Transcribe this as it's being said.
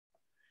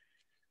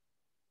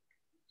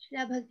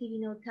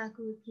Bhaktivinod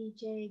Thakur ki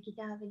jai,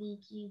 Gitavali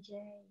ki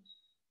jai.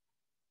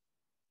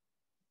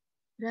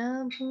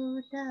 Prabhu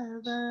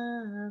tava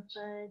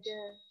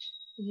pada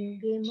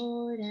yuge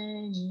mora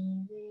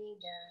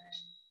nivedan,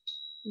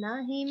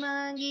 nahi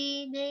mangi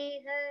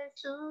deha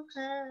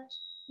sukha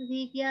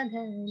vidya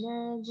dhana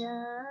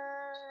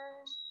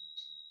jan.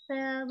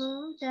 Prabhu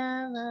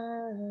tava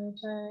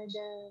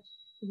pada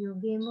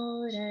yuge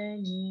mora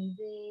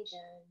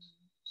nivedan,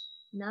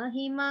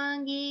 nahi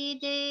mangi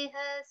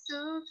deha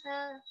sukha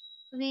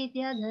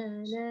vidya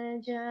dhana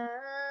jan.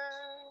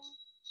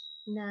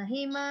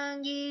 Nahi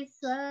mangi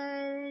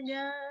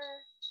swarga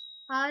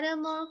har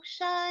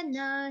moksha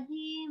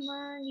nahi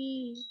mangi,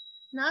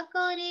 na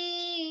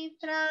kori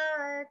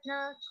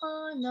pratna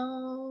kono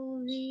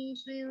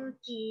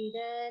viprutir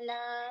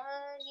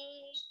lagi.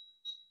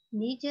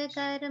 Nij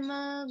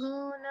karma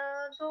guna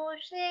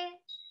doshe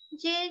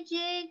je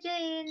je je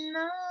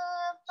na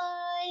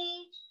pai,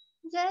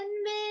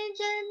 janme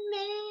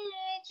janme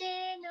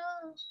jeno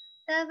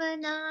tava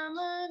naam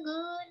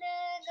gun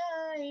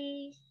gai.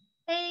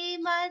 Hey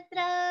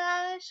matra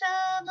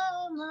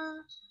shabama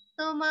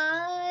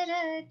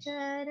tomara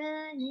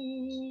charane,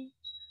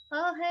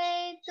 ohe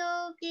to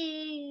ki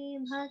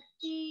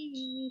bhakti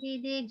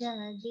hriday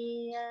jage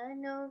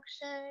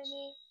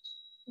anukshane.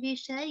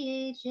 Vishaye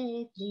che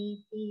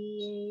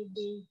pritiye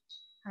de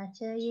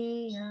achaye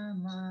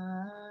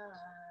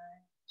amar,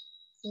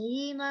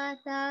 sei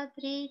mata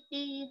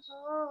priti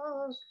ho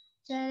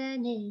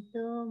charane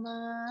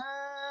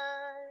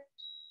tomar.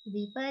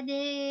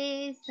 Vipade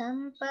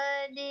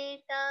sampade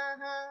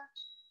taha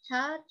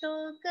chato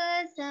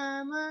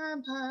kasama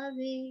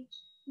bhave,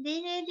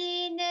 dine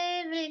dine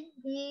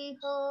vriddhi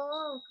ho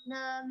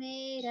na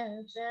mera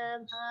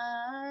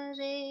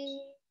prabhave.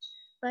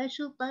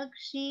 पशु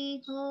पक्षी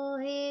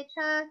होए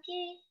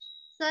थाके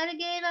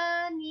स्वर्गे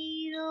वाणी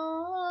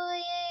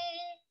रोए,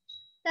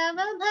 तव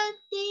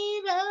भक्ति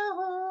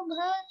रहो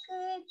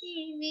भक्ति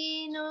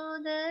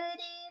विनोद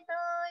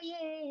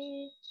हृदये.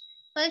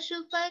 पशु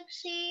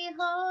पक्षी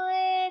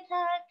होए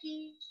थाके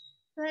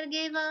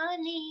स्वर्गे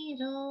वाणी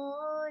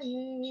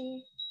रोए,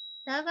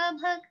 तव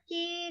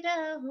भक्ति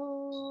रहो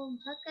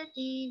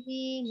भक्ति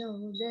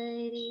विनोद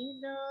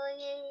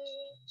हृदये.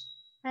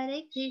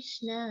 Hare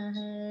Krishna,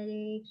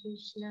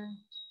 Krishna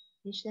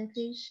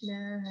Krishna,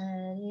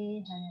 Hare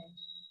Hare,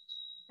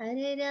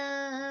 Hare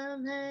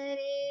Ram,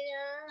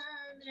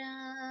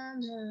 Ram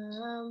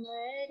Ram,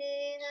 Hare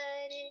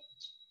Hare,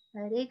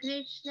 Hare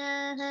Krishna,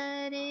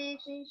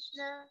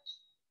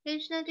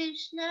 Krishna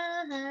Krishna,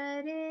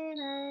 Hare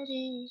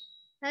Hare,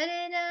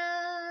 Hare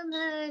Ram,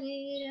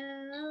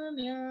 Ram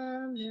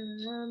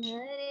Ram,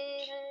 Hare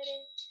Hare.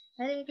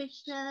 Hare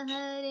Krishna,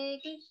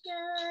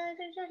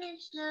 Krishna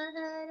Krishna,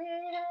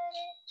 Hare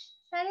Hare,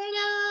 Hare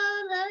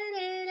Ram,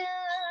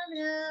 Ram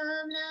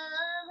Ram,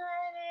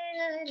 Hare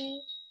Hare,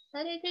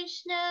 Hare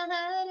Krishna,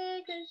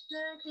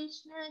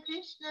 Krishna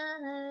Krishna,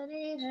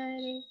 Hare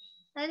Hare,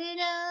 Hare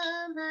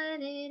Ram,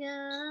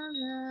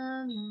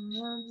 Ram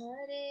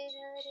Hare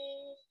Hare.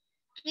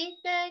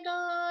 Nitya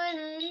Gaur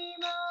Hari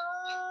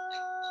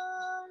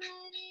Bol,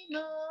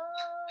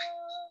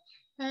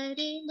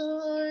 Hari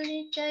Bol,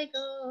 Nitya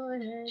Gaur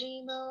Hari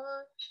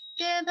Bol.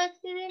 Jaya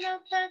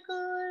Bhaktivinod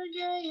Thakur,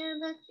 Jaya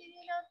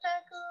Bhaktivinod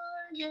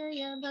Thakur,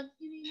 Jaya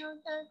Bhaktivinod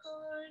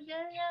Thakur,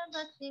 Jaya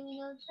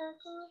Bhaktivinod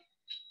Thakur,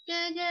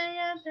 Jaya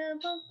Jaya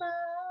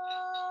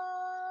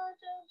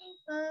Prabhupada,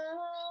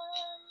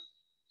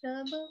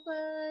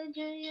 Prabhupada,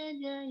 Jaya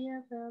Jaya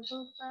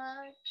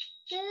Prabhupada,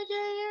 Jaya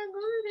Jaya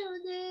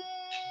Gurudev,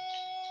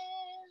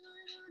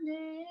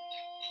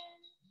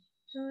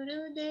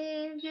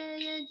 Gurudev,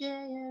 Jaya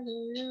Jaya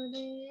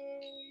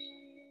Gurudev.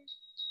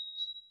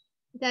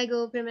 Jai Go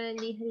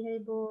Premanandi, Hari Hari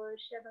Bol,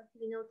 Shri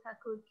Bhaktivinod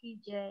Thakur ki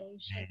jai,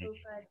 Shri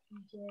Prabhupada ki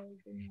jai,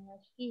 Guru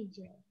Maharaj ki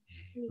jai.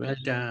 Well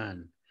done.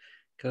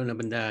 Karuna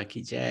Bhandar ki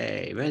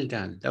jai. Well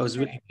done. That was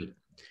really good.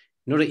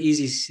 Not an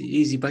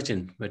easy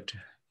button, but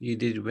you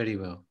did very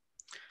well.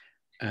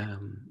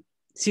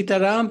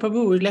 Sitaram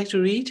Prabhu, would you like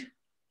to read?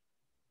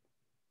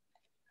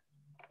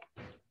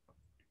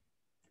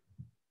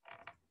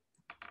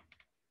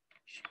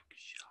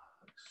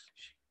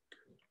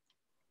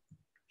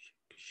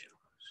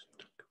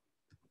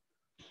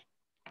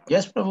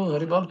 Yes, Prabhu,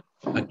 Haribol.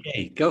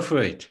 Okay, go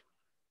for it.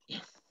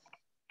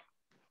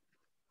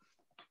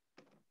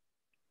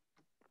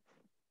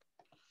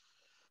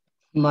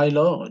 My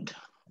Lord,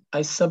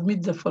 I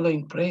submit the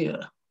following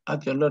prayer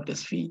at your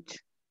lotus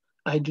feet.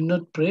 I do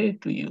not pray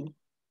to you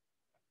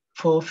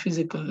for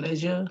physical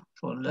leisure,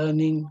 for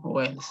learning,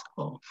 wealth,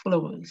 or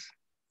followers.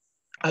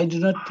 I do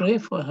not pray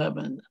for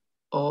heaven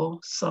or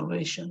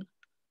salvation.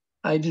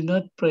 I do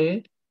not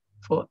pray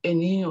for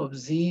any of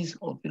these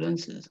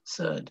opulences.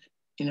 Third,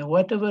 in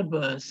whatever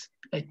verse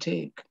I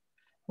take,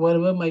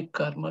 wherever my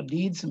karma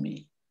leads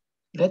me,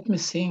 let me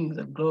sing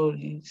the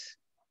glories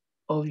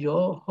of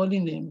your holy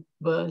name,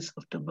 verse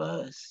after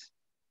verse.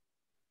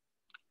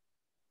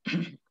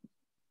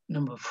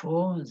 Number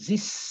 4,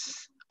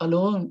 this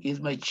alone is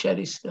my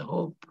cherished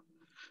hope,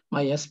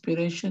 my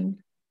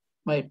aspiration,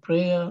 my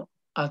prayer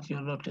at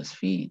your lotus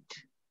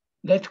feet.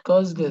 Let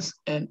causeless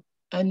and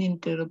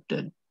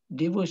uninterrupted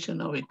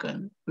devotion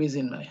awaken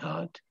within my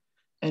heart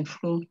and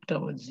flow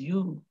towards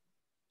you.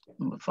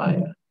 Number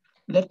 5.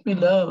 Let me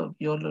love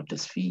your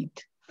lotus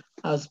feet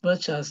as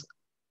much as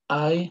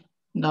I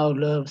now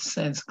love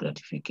sense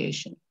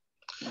gratification.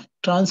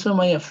 Transfer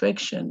my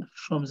affection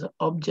from the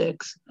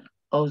objects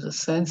of the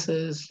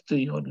senses to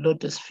your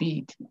lotus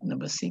feet.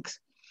 Number 6.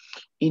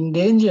 In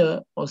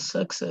danger or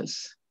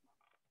success,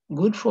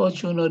 good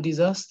fortune or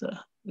disaster,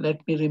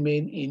 let me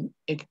remain in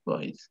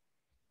equipoise.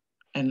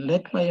 And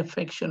let my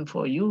affection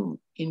for you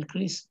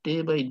increase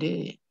day by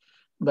day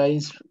by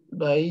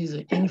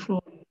the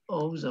influence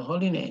of the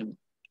holy name.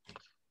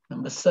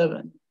 Number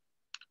 7.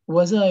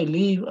 Whether I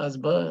live as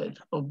bird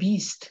or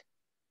beast,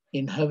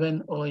 in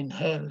heaven or in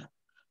hell,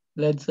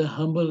 let the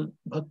humble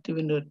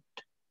Bhaktivinod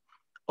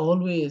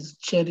always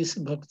cherish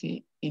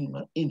bhakti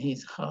in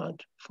his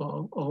heart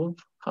for all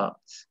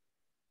hearts.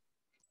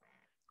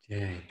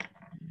 Yeah.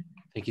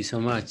 Thank you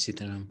so much,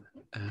 Sitaram.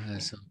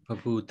 So,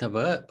 Prabhu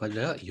Tava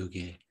Pada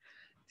Yoge,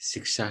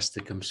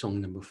 Siksastakam song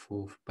number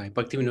 4 by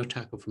Bhaktivinod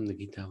Thakur from the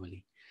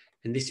Gitavali.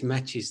 And this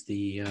matches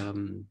the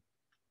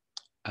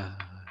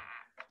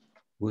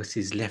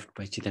verses left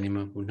by Chaitanya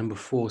Mahaprabhu. Number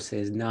 4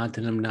 says, Na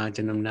dhanam na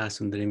janam na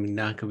sundarim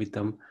na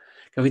kavitam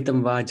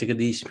va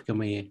jagadish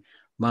kamaye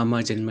mama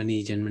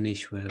janmani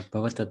janmaneshwar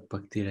bhavatat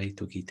bhakti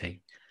raito gitai.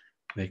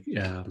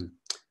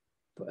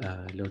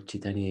 Lord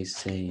Chaitanya is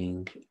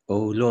saying, O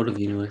Lord of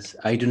the Universe,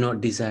 I do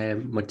not desire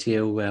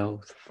material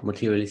wealth,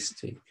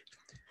 materialistic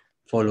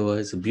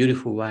followers, a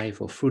beautiful wife,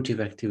 or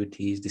fruitive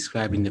activities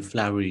describing the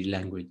flowery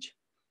language.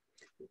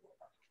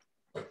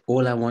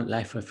 All I want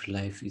life after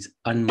life is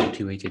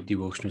unmotivated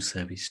devotional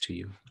service to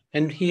you.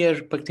 And here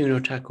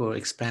Bhaktivinod Thakur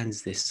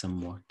expands this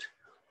somewhat.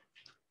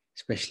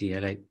 Especially I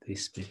like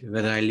this bit.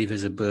 Whether I live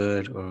as a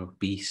bird or a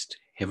beast,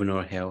 heaven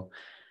or hell,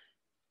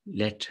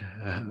 let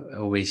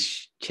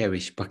always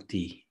cherish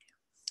bhakti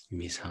in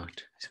his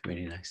heart. It's a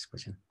very nice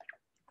question.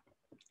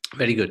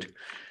 Very good.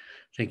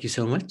 Thank you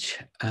so much.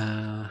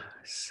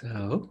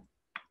 So